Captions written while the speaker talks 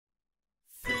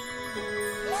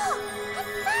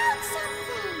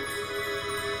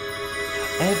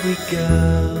Every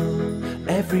girl,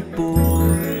 every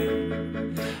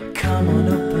boy, come on,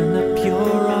 open up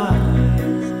your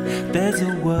eyes. There's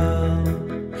a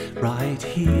world right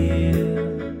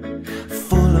here,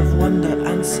 full of wonder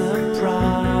and surprise.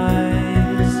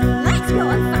 Let's go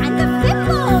and find the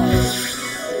Fimbles!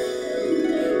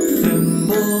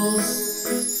 Fimbles,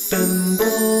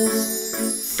 Fimbles,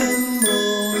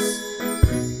 Fimbles.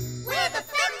 We're the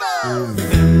Fimbles!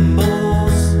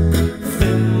 Fimbles,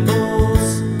 Fimbles,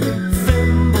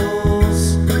 Fimbles.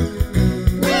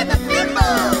 We're the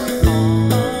Fimbles!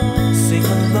 Sing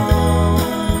along,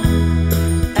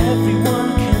 everyone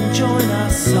can join our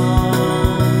song.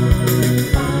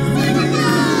 Sing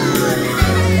along!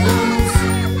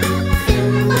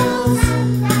 Fimbles!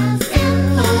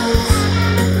 Fimbles!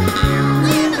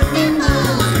 We're the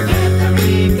Fimbles!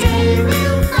 Every day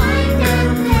we'll find and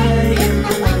play in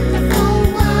the wonderful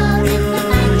world, in the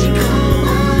magical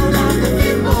world of the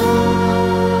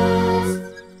Fimbles!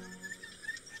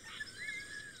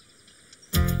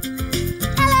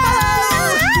 Hello!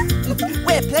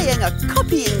 We're playing a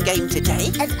copying game today.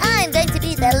 And I'm going to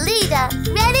be the leader.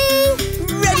 Ready?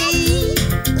 Ready?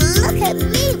 Look at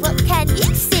me, what can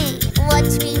you see?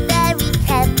 Watch me very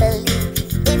carefully.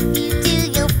 If you do,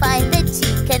 you'll find that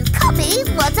you can copy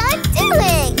what I'm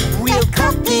doing. We'll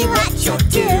copy what you're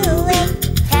doing.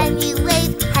 Can you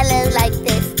wave hello like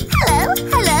this? Hello,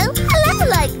 hello, hello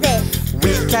like this.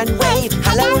 We can wave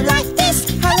hello like this.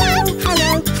 Hello,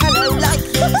 hello, hello like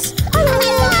this. Hello.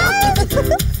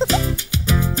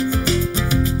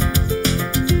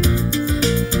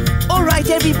 All right,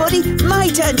 everybody, my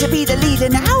turn to be the leader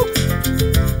now.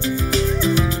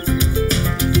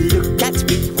 Look at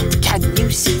me, what can you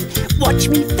see? Watch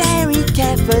me very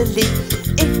carefully.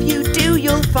 If you do,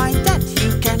 you'll find that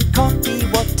you can copy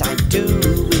what I'm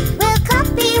doing. We'll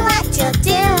copy what you're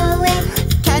doing.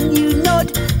 Can you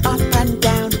nod up and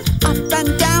down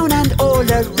and all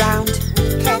around?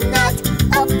 We can nod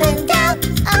up and down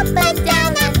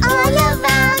and all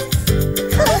around.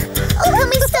 Oh, can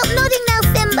we stop nodding now,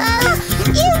 Fimbo?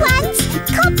 You want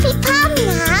copy Pom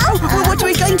now? Well, what are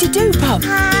we going to do, Pom?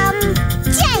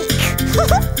 Jake.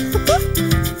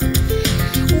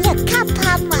 Look up,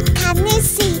 Pom, what can you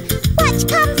see? Watch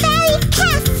Pom very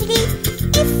carefully.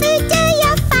 If you do,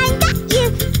 you'll find that you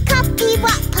copy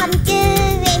what Pom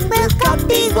doing. We'll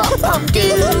copy what Pom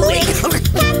doing.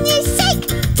 Can you shake,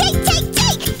 take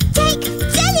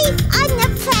jelly on the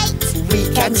plate? We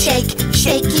can shake,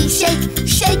 Shaky,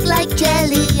 shake like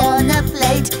jelly on a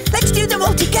plate. let's do them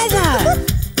all together.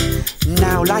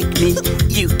 Now, like me,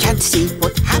 you can see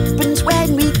what happens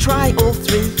when we try all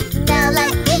three. Now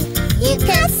like me, you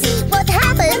can see what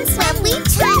happens when we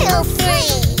try all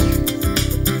three.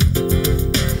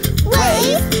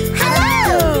 Wave,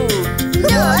 hello!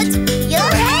 Nod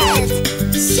your head.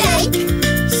 Shake,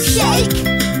 shake.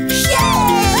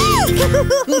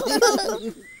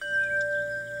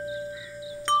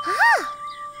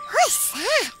 What's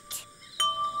that?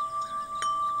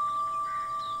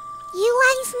 You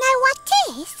ones know what it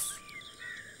is?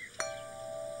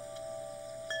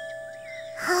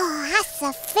 Oh, that's a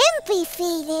Fimpy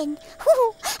feeling.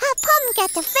 Pom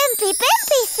get a Fimpy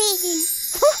Bimpy feeling.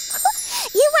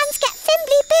 You ones get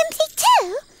Fimbly Bimpy too?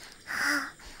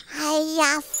 Are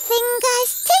your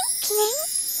fingers tinkling?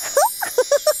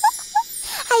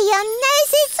 Are your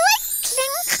noses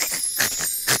wiggling?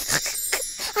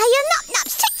 Are your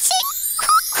knob-knobs twitching?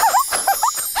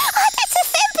 Oh, that's a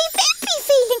Fimpy Bimpy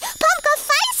feeling. Pom, go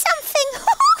find something.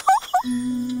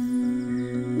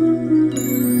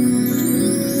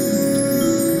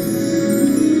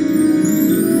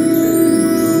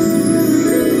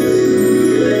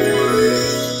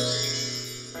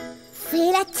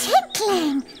 Feel a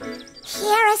tinkling.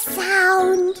 Hear a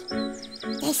sound.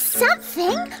 There's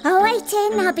something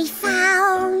awaiting to be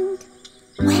found.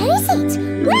 Where is it?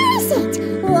 Where is it?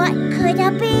 What could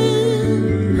it be?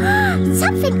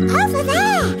 Something over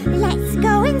there. Let's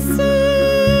go and see.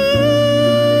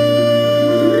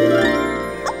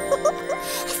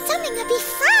 There's something to be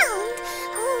found.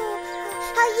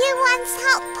 Oh, you once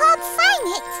help Pom find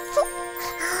it. Oh,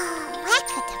 where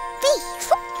could it be?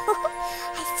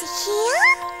 Is it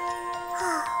here?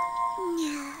 Oh,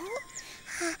 no.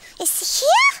 Is it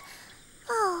here?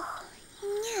 Oh,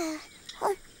 no.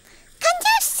 Oh, can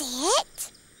you see it?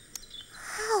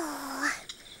 Oh,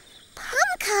 Pom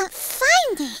can't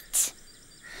find it.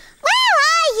 Where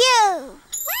are you?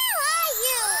 Where are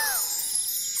you?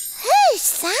 Who's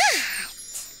that?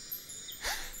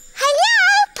 Hello,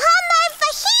 Pom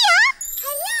over here?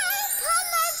 Hello, Pom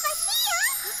over here?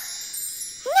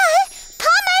 No,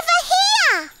 Pom over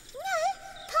here. No,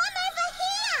 Pom over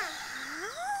here.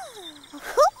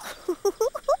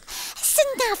 Oh.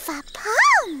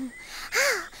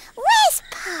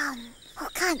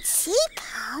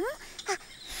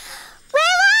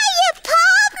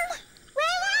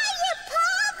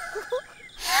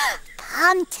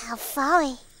 Pom tell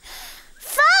Florrie.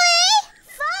 Florrie!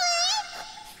 Florrie!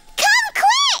 Come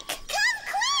quick! Come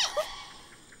quick!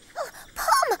 Oh,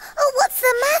 Pom, what's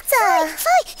the matter?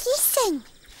 Florrie, listen.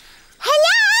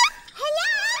 Hello?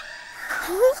 Hello?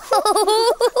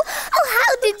 Oh,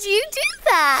 how did you do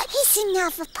that? It's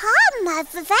another Pom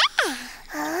over there.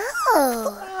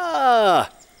 Oh. Ah,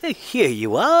 here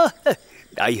you are.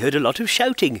 I heard a lot of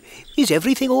shouting. Is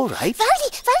everything all right?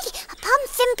 Roly, Pom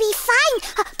Fimby find.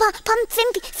 Pom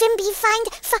Fimby find.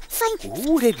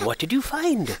 Oh, then what did you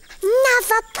find?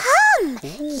 Another Pom.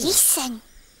 Listen.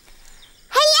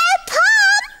 Hello,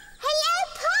 Pom. Hello,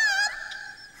 Pom.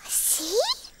 See?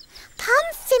 Pom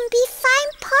Fimby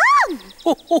find Pom.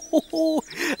 Oh,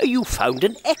 you found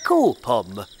an echo,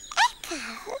 Pom. Echo?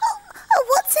 Oh,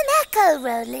 what's an echo,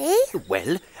 Roly?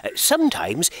 Well,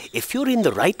 sometimes if you're in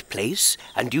the right place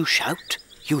and you shout,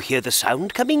 you hear the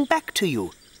sound coming back to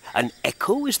you. An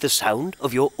echo is the sound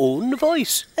of your own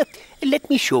voice. Let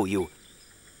me show you.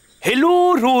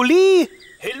 Hello, Roly.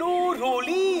 Hello,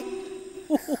 Roly.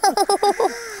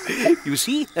 You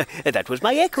see, that was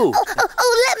my echo.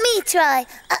 Oh, let me try.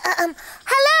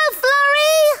 Hello,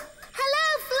 Florrie. Hello,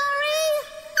 Florrie.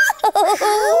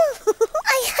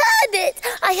 I heard it.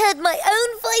 I heard my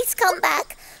own voice come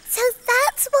back. So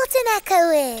that's what an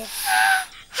echo is.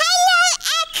 Hello,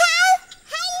 Echo.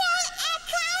 Hello,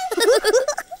 Echo.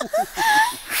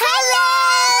 Hello.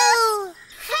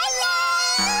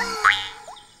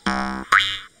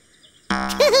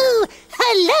 Oh,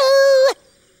 hello!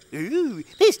 Ooh,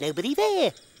 there's nobody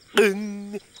there.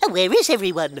 Where is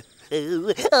everyone?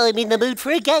 Oh, I'm in the mood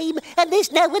for a game, and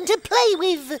there's no one to play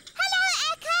with. Hello,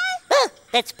 Echo. Ah,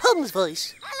 that's Pom's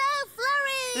voice. Hello,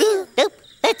 Florrie. Nope,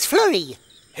 that's Florrie.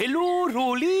 Hello,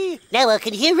 Roly. Now I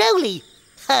can hear Roly.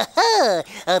 Ha ha!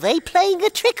 Are they playing a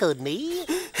trick on me?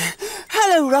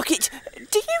 Hello, Rocket.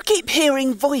 Do you keep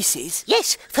hearing voices?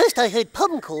 Yes, first I heard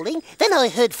Pom calling, then I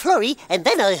heard Florrie, and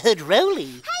then I heard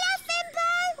Roly. Hello,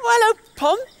 Fimbo. Hello,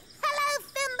 Pom. Hello,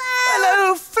 Fimbo.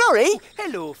 Hello, Florrie.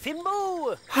 Hello,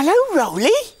 Fimbo. Hello,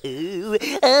 Roly.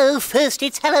 Oh, first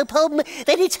it's hello Pom,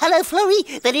 then it's hello Florrie,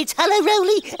 then it's hello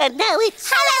Roly, and now it's...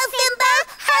 Hello, Fimbo.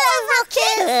 Hello,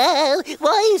 Rocket. Oh,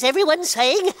 why is everyone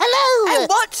saying hello? And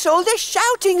what's all this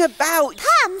shouting about?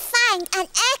 Pom find an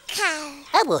echo.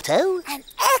 A what-o? An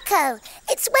echo.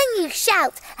 It's when you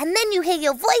shout and then you hear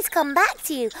your voice come back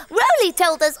to you. Roly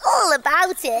told us all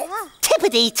about it.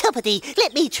 Tippity-toppity,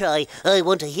 let me try. I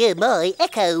want to hear my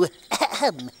echo.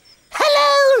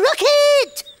 Hello,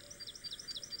 Rocket!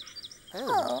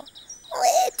 Oh,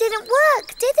 it didn't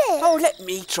work, did it? Oh, let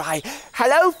me try.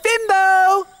 Hello,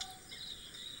 Fimbo.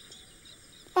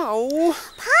 Oh.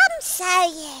 Pom saw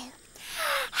you.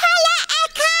 Hello,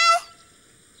 Echo.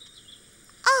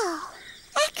 Oh,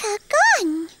 Echo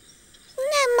gone.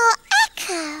 No more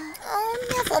echo. Oh,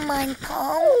 never mind,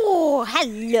 Pom. Oh,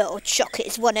 hello,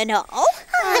 chocolates one and all.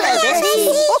 Hello,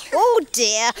 Bessie. Oh,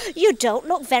 dear, you don't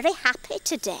look very happy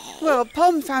today. Well,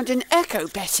 Pom found an echo,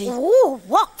 Bessie. Oh,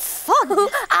 what fun.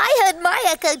 I heard my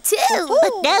echo too.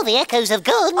 But now the echoes have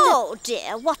gone. Oh,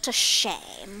 dear, what a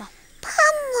shame.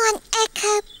 Pom want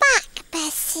echo back,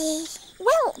 Bessie.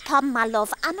 Well, Pom, my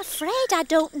love, I'm afraid I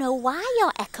don't know why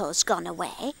your echo's gone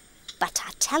away. But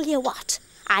I tell you what,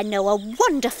 I know a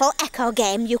wonderful echo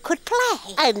game you could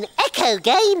play. An echo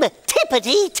game?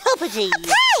 Tippity-toppity.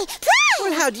 Play!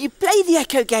 Well, how do you play the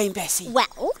echo game, Bessie?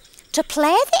 Well, to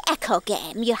play the echo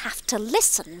game, you have to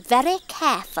listen very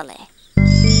carefully.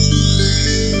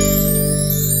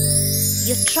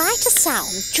 You try to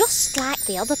sound just like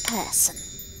the other person.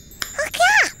 Look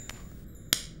up.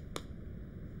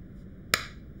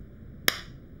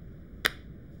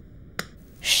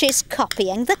 She's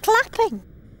copying the clapping.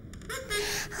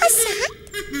 What's that?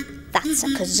 That's a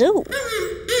kazoo.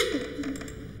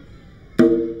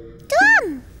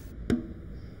 Drum.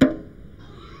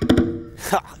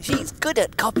 She's good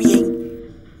at copying.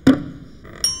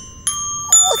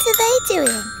 What are they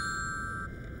doing?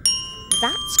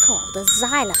 That's called a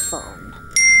xylophone.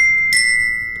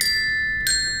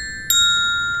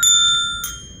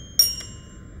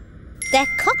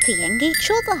 They're copying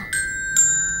each other.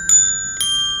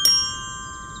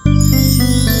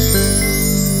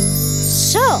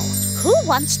 So, who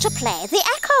wants to play the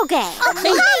echo game?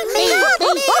 Me.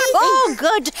 Oh,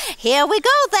 good. Here we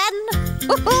go then.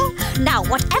 Now,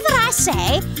 whatever I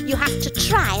say, you have to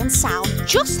try and sound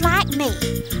just like me.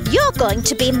 You're going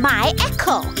to be my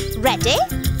echo. Ready?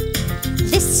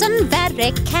 Listen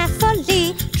very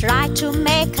carefully. Try to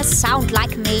make a sound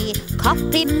like me.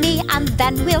 Copy me and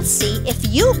then we'll see if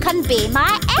you can be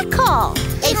my echo.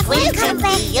 If we can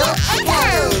be your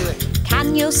echo.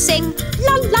 Can you sing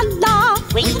la la la?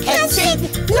 We can sing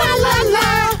La la la.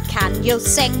 Can you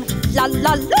sing la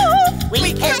la la?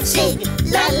 We can sing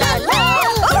la la la.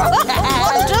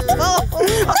 Wonderful. Oh,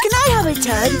 can I have a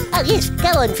turn? Oh, yes, go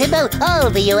on, Fimbo.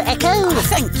 I'll be your echo. Oh,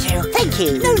 thank you. Thank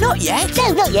you. No, not yet.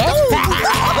 No, not yet.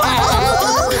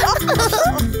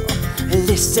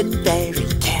 Listen very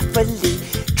carefully.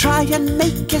 Try and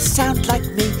make a sound like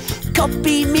me.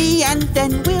 Copy me and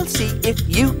then we'll see if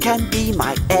you can be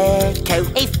my echo.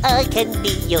 If I can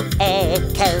be your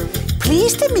echo.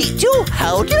 Pleased to meet you.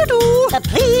 How do you do?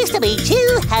 Pleased to meet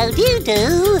you. How do you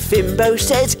do? Fimbo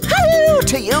says hello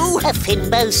to you.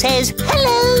 Fimbo says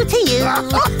hello to you.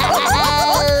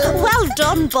 Well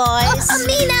done, boys.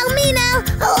 Me now.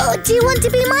 Oh, do you want to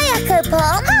be my echo,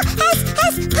 Pom? Has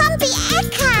Pom be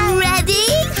echo? Ready?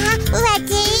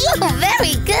 Ready?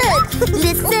 Very good.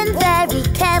 Listen very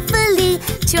carefully.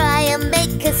 Try and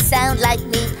make a sound like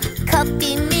me.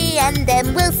 Copy me and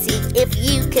then we'll see if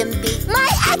you can be my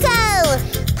echo.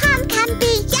 Pom can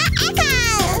be your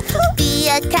echo. Be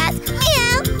a cat,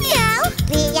 meow, meow.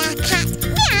 Be a cat,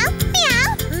 meow,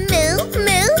 meow. Moo,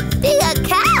 moo. Be a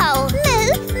cow.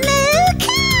 Moo, moo,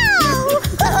 cow.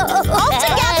 All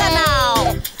together now.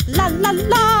 La la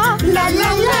la. La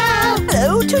la la.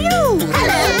 Hello to you.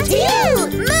 Hello to you.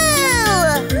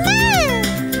 Moo, moo.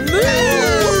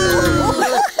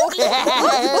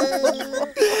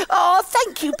 Oh,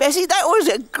 thank you, Bessie. That was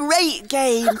a great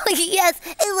game. Yes,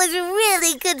 it was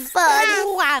really good fun.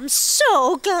 Oh, I'm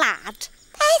so glad.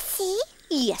 Bessie,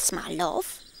 Yes, my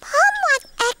love. Pom wants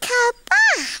echo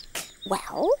back.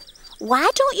 Well, why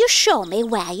don't you show me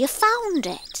where you found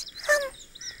it?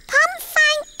 Pom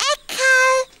find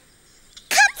echo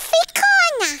comfy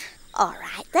corner. All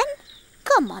right, then.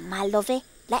 Come on, my lovey.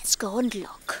 Let's go and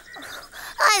look.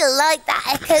 I like that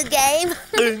echo game.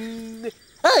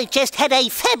 I just had a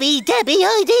fabby-dabby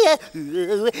idea.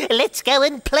 Let's go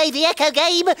and play the echo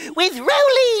game with Roly.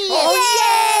 Oh,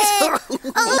 yes!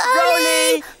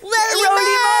 Roly!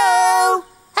 Roly Mo!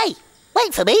 Hey,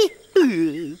 wait for me.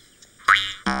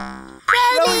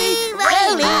 Roly Mo.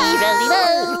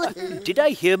 Did I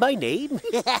hear my name?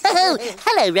 Oh,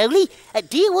 hello, Roly.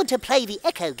 Do you want to play the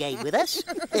echo game with us?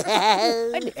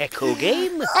 An echo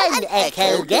game? An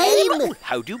echo game?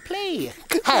 How do you play?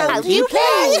 How do you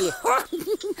play?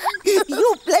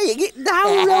 You're playing it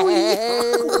now,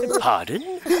 Roly.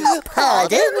 Pardon?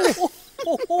 Pardon?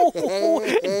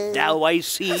 Now I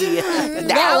see.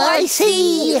 Now I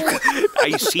see.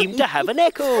 I seem to have an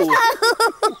echo.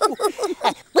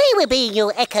 We were being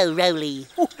your echo, Roly.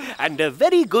 And a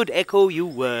very good echo you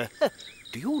were.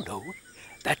 Do you know?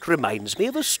 That reminds me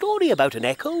of a story about an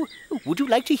echo. Would you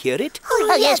like to hear it?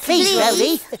 Oh, yes, please,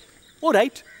 Roly. All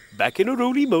right. Back in a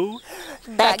Roly Mo.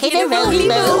 Back in a Roly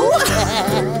Mo.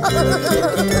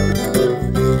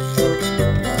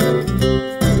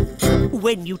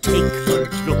 When you take a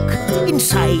look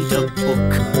inside a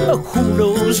book, who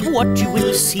knows what you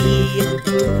will see?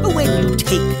 When you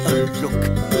take a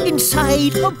look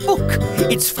inside a book,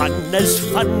 it's fun as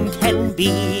fun can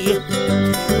be.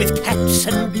 With cats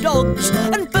and dogs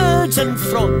and birds and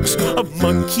frogs, a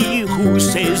monkey who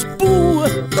says boo,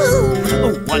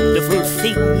 boo. Wonderful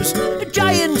things,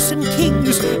 giants and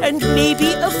kings, and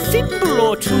maybe a fimble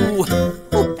or two.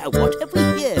 Now what have we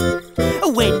here?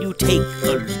 When you take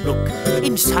a look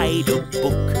inside a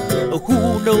book,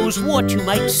 who knows what you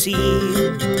might see?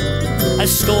 A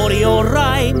story or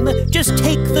rhyme, just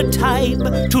take the time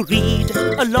to read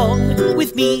along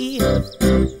with me.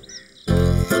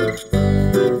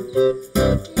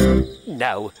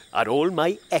 Now, are all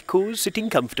my echoes sitting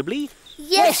comfortably?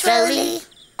 Yes, Roly.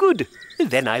 Good,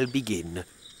 then I'll begin.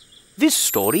 This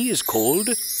story is called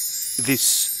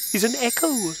This is an Echo.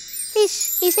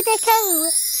 This is an echo.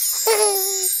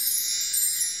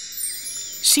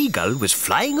 Seagull was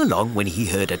flying along when he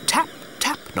heard a tap,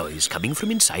 tap noise coming from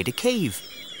inside a cave.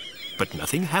 But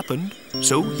nothing happened,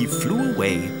 so he flew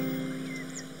away.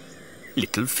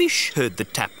 Little Fish heard the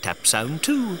tap, tap sound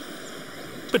too.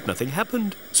 But nothing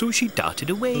happened, so she darted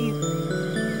away.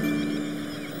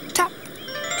 Tap!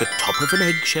 The top of an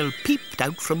eggshell peeped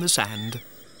out from the sand.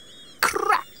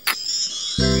 Crack!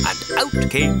 And out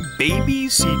came Baby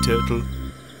Sea Turtle.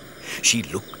 She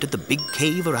looked at the big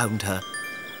cave around her.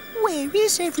 "Where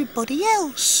is everybody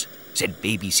else?" said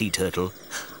Baby Sea Turtle.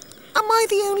 "Am I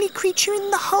the only creature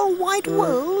in the whole wide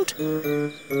world?"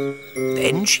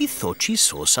 Then she thought she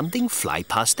saw something fly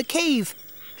past the cave.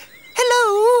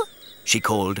 "Hello!" she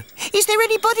called. "Is there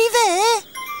anybody there?"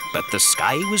 But the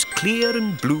sky was clear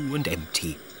and blue and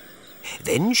empty.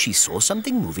 Then she saw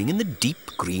something moving in the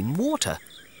deep green water.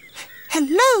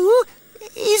 "Hello!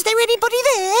 Is there anybody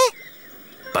there?"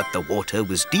 But the water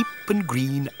was deep and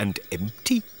green and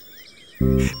empty.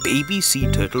 Baby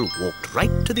Sea Turtle walked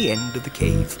right to the end of the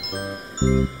cave.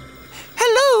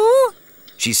 Hello?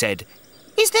 She said,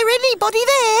 Is there anybody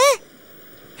there?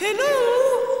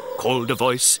 Hello? called a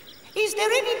voice. Is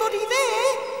there anybody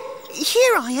there?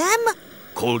 Here I am.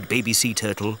 Called Baby Sea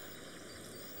Turtle.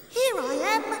 Here I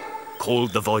am.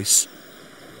 Called the voice.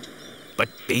 But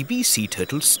Baby Sea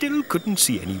Turtle still couldn't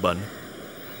see anyone.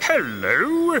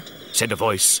 Hello, said a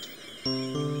voice.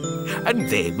 And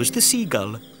there was the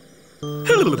seagull.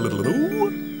 Hello,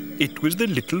 it was the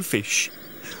little fish.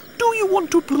 Do you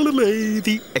want to play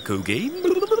the echo game?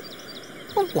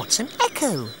 What's an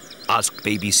echo? Asked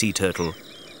Baby Sea Turtle.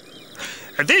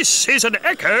 This is an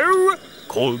echo,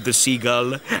 called the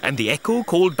seagull, and the echo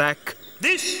called back,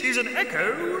 This is an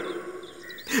echo.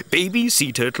 Baby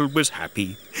Sea Turtle was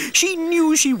happy. She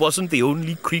knew she wasn't the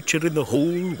only creature in the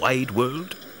whole wide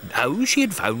world. Now she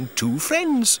had found 2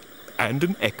 friends and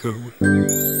an echo.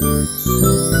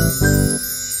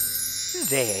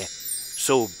 There.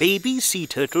 So Baby Sea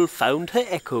Turtle found her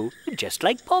echo, just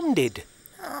like Pom did.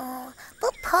 Oh,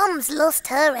 but Pom's lost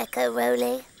her echo,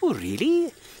 Roly. Oh,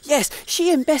 really? Yes,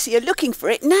 she and Bessie are looking for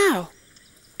it now.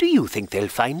 Do you think they'll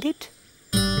find it?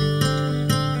 Oh,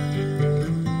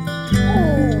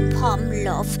 Pom,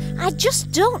 love, I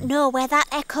just don't know where that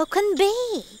echo can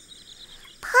be.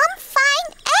 Pom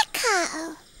find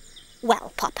echo.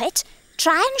 Well, Poppet,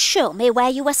 try and show me where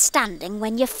you were standing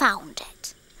when you found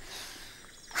it.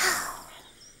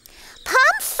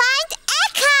 Pom find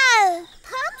echo.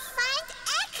 Pom find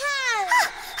echo.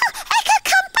 Echo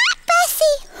come back,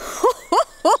 Bessie.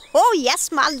 Oh, yes,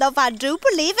 my love, I do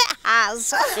believe it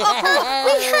has. We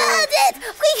heard it.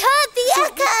 We heard the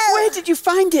echo. Where did you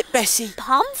find it, Bessie?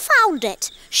 Pom found it.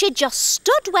 She just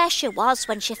stood where she was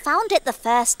when she found it the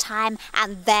first time,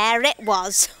 and there it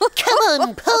was. Come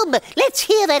on, Pom, let's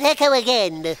hear that echo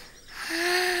again.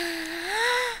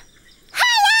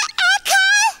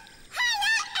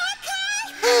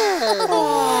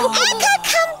 Echo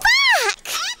come back.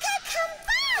 Echo come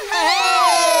back.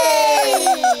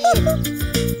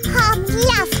 Pom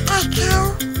love echo.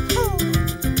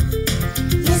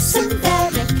 Listen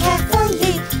very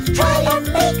carefully. Try and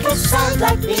make a sound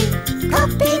like me.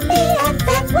 Copy me and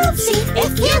then we'll see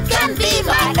if you can be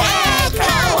my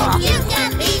echo. You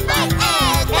can be my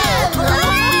echo.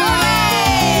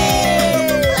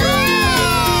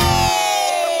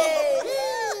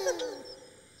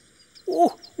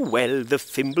 Oh, well, the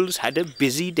Fimbles had a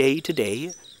busy day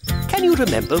today. Can you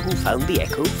remember who found the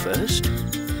echo first?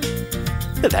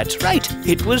 That's right,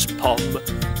 it was Pom.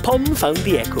 Pom found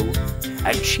the echo,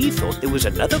 and she thought there was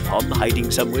another Pom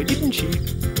hiding somewhere, didn't she?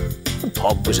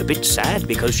 Pom was a bit sad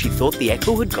because she thought the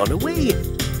echo had gone away.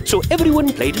 So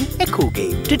everyone played an echo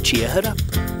game to cheer her up.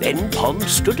 Then Pom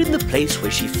stood in the place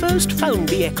where she first found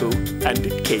the echo, and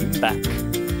it came back.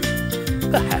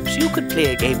 Perhaps you could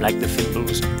play a game like the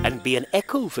Fimbles and be an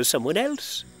echo for someone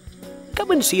else.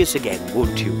 Come and see us again,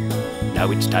 won't you?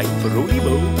 Now it's time for Roly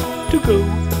Mo to go.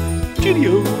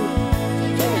 Cheerio!